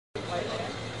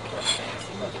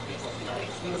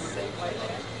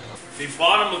The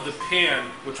bottom of the pan,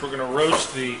 which we're going to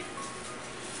roast the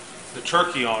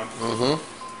turkey on,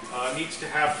 needs to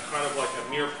have kind of like a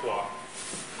mirepoix.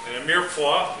 And a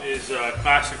mirepoix is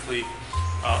classically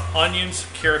onions,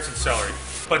 carrots, and celery.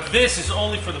 But this is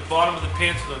only for the bottom of the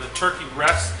pan, so that the turkey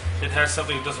rests. It has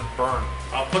something that doesn't burn.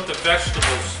 I'll put the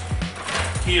vegetables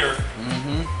here.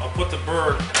 I'll put the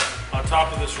bird on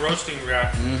top of this roasting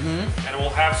rack, and we'll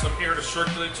have some air to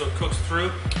circulate so it cooks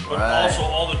through. But also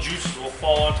all the juices will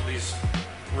fall onto these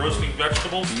roasting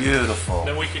vegetables. Beautiful.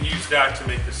 Then we can use that to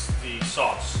make the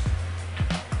sauce.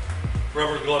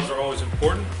 Rubber gloves are always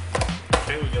important.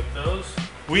 Okay, we got those.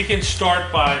 We can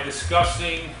start by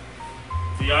discussing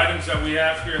the items that we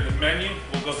have here in the menu.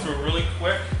 We'll go through it really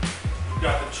quick. We've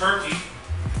got the turkey.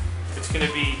 It's going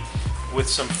to be with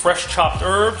some fresh chopped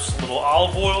herbs, a little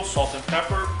olive oil, salt and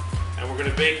pepper, and we're going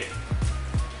to bake it.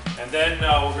 And then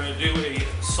we're going to do a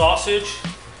sausage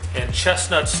and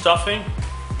chestnut stuffing.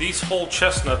 These whole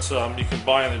chestnuts you can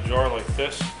buy in a jar like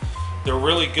this. They're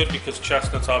really good because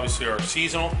chestnuts obviously are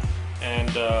seasonal,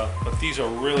 and but these are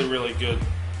really, really good.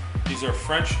 These are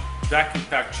French vacuum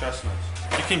packed chestnuts.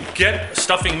 You can get a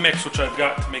stuffing mix, which I've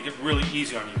got to make it really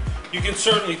easy on you. You can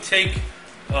certainly take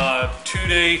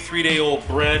 2-day, 3-day-old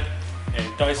bread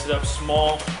and dice it up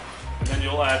small, and then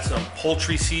you'll add some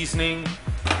poultry seasoning,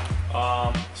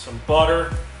 some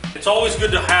butter. It's always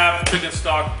good to have chicken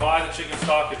stock. Buy the chicken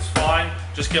stock, it's fine.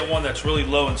 Just get one that's really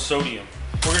low in sodium.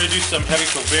 We're going to do some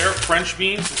haricots verts, French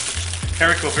beans.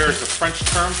 Haricots verts is the French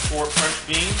term for French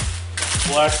beans.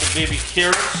 We'll add some baby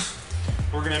carrots.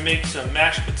 We're going to make some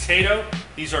mashed potato.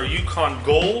 These are Yukon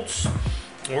Golds.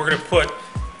 And we're going to put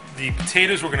the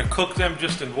potatoes, we're going to cook them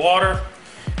just in water,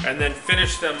 and then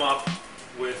finish them up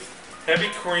with heavy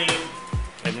cream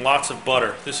and lots of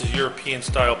butter. This is European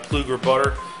style Pluger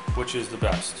butter, which is the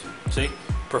best. See?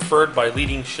 Preferred by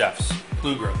leading chefs.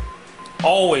 Pluger.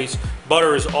 Always,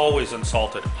 butter is always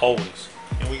unsalted. Always.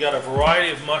 And we got a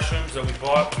variety of mushrooms that we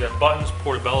bought. We got buttons,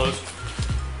 portobellos,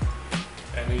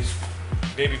 and these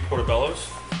baby portobellos.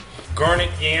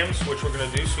 Garnet yams, which we're going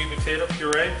to do, sweet potato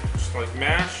puree, just like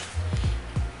mash.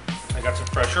 I got some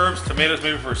fresh herbs, tomatoes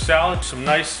maybe for a salad, some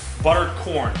nice buttered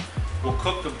corn. We'll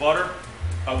cook the butter,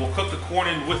 we'll cook the corn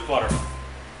in with butter.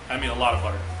 I mean a lot of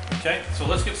butter. Okay, so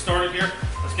let's get started here.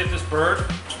 Let's get this bird.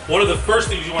 One of the first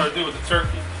things you want to do with the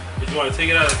turkey is you want to take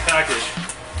it out of the package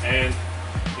and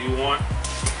you want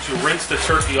to rinse the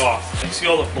turkey off. You see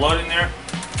all the blood in there?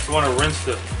 You want to rinse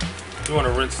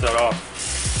that off.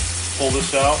 Pull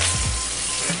this out.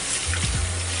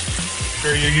 Make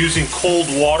sure you're using cold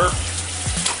water.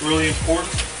 Really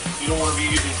important. You don't want to be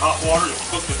using hot water to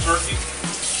cook the turkey.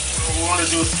 What we want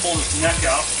to do is pull this neck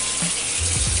out.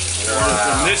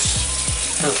 And this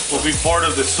will be part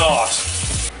of the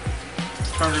sauce.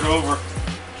 Turn it over.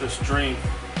 Just drain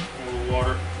a little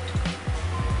water.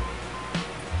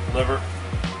 Liver,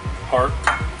 heart,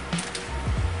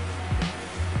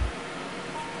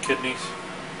 kidneys.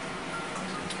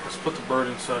 Let's put the bird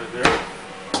inside of there.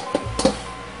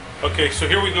 Okay, so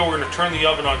here we go. We're going to turn the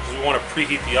oven on because we want to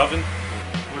preheat the oven.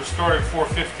 We're going to start at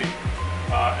 450,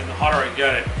 and the hotter I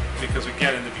get it, because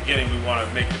again, in the beginning, we want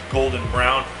to make it golden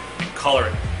brown and color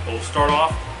it. But we'll start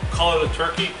off, color the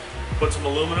turkey, put some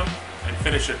aluminum, and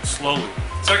finish it slowly.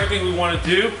 Second thing we want to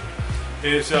do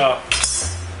is the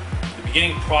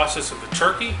beginning process of the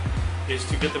turkey is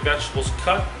to get the vegetables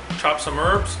cut, chop some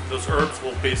herbs. Those herbs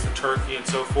will baste the turkey and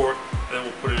so forth, and then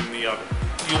we'll put it in the oven.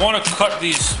 You want to cut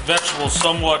these vegetables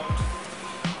somewhat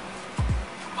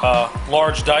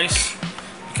large dice,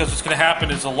 because what's going to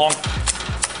happen is a long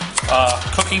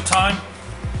cooking time.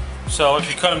 So if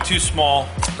you cut them too small,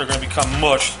 they're going to become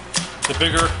mush. The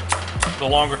bigger, the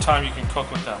longer time you can cook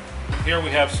with them. Here we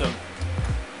have some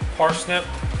parsnip.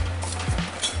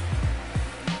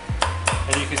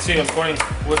 And you can see I'm putting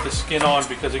with the skin on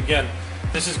because, again,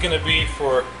 this is going to be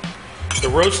for the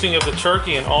roasting of the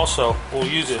turkey, and also we'll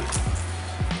use it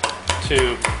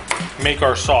to make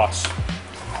our sauce.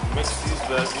 Mix these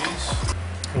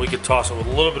veggies. We could toss it with a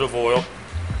little bit of oil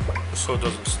just so it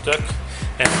doesn't stick.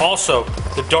 And also,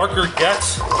 the darker it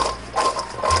gets,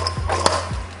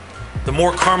 the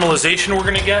more caramelization we're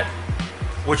going to get,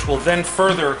 which will then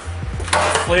further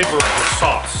flavor the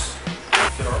sauce.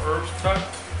 Get our herbs cut.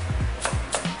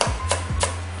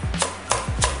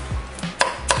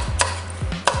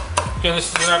 Again,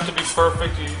 this doesn't have to be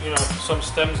perfect. You know, if some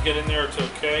stems get in there, it's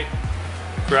okay.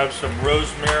 Grab some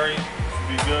rosemary, should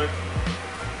be good.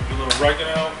 Do a little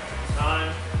oregano,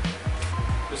 thyme.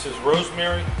 This is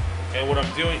rosemary, and what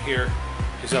I'm doing here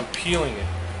is I'm peeling it.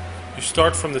 You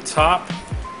start from the top.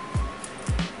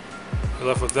 You're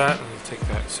left with that, and you take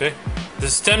that, see? The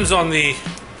stems on the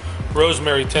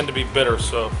rosemary tend to be bitter,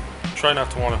 so try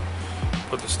not to want to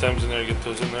put the stems in there, get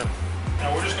those in there.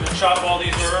 Now we're just going to chop all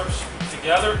these herbs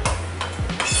together.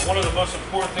 And one of the most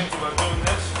important things about doing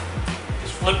this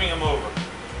is flipping them over.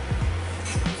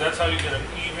 That's how you get an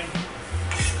even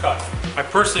cut. I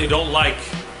personally don't like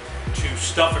to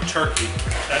stuff a turkey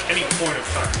at any point of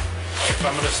time. If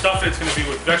I'm going to stuff it, it's going to be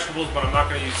with vegetables, but I'm not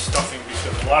going to use stuffing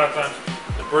because a lot of times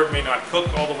the bird may not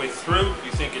cook all the way through.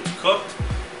 You think it's cooked,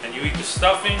 and you eat the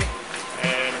stuffing,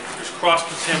 and there's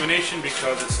cross-contamination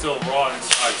because it's still raw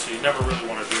inside, so you never really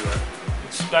want to do that.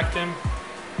 Inspect him,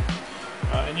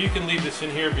 and you can leave this in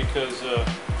here because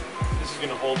this is going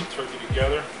to hold the turkey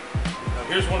together. Now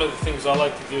here's one of the things I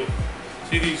like to do.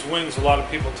 See these wings, a lot of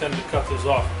people tend to cut those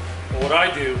off. But what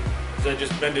I do is I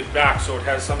just bend it back so it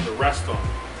has something to rest on.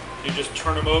 You just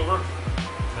turn them over,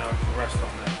 now it can rest on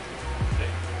that. Okay.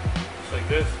 Just like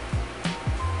this.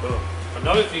 Boom.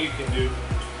 Another thing you can do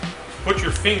is put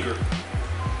your finger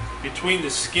between the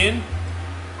skin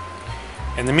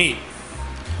and the meat.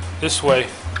 This way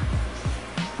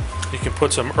you can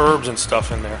put some herbs and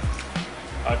stuff in there.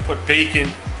 I put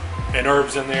bacon and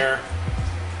herbs in there.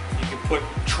 You can put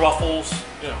truffles,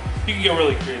 you know, you can get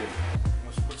really creative.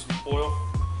 Let's put some oil,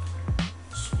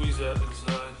 squeeze that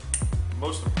inside.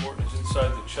 Most important is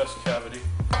inside the chest cavity.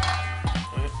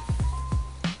 Right?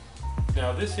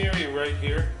 Now this area right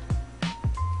here,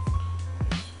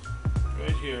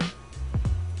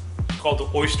 it's called the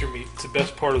oyster meat. It's the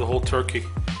best part of the whole turkey.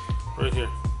 Right here.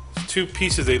 It's two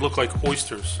pieces, they look like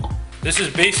oysters. This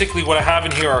is basically what I have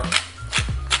in here are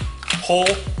whole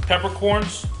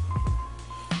peppercorns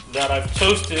that I've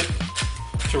toasted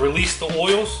to release the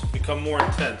oils, become more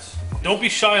intense. Don't be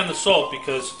shy on the salt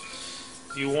because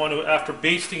you want to, after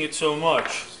basting it so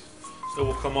much, it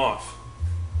will come off.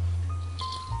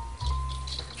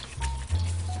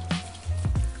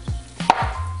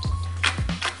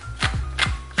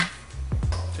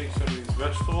 Take some of these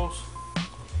vegetables,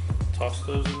 toss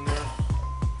those in there.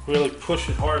 Really push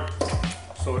it hard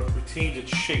so it retains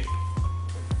its shape.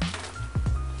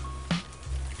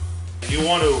 You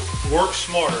want to work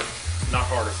smarter, not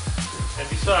harder. And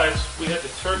besides, we have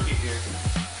the turkey here.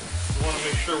 We want to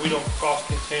make sure we don't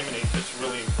cross-contaminate. That's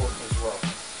really important as well.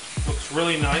 Looks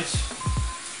really nice.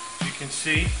 As you can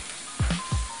see,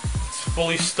 it's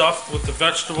fully stuffed with the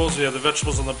vegetables. We have the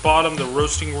vegetables on the bottom, the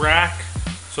roasting rack,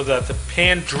 so that the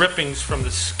pan drippings from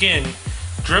the skin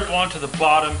drip onto the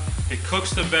bottom. It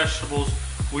cooks the vegetables.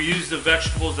 We use the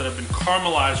vegetables that have been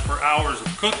caramelized for hours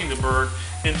of cooking the bird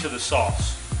into the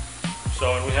sauce.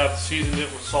 So, and we have seasoned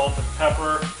it with salt and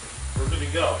pepper. We're good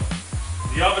to go.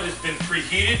 The oven has been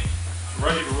preheated,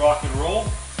 ready to rock and roll.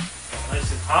 Nice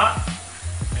and hot.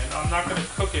 And I'm not going to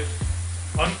cook it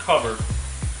uncovered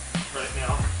right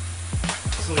now,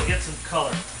 so we get some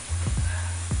color.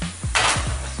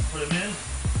 Let's put them in.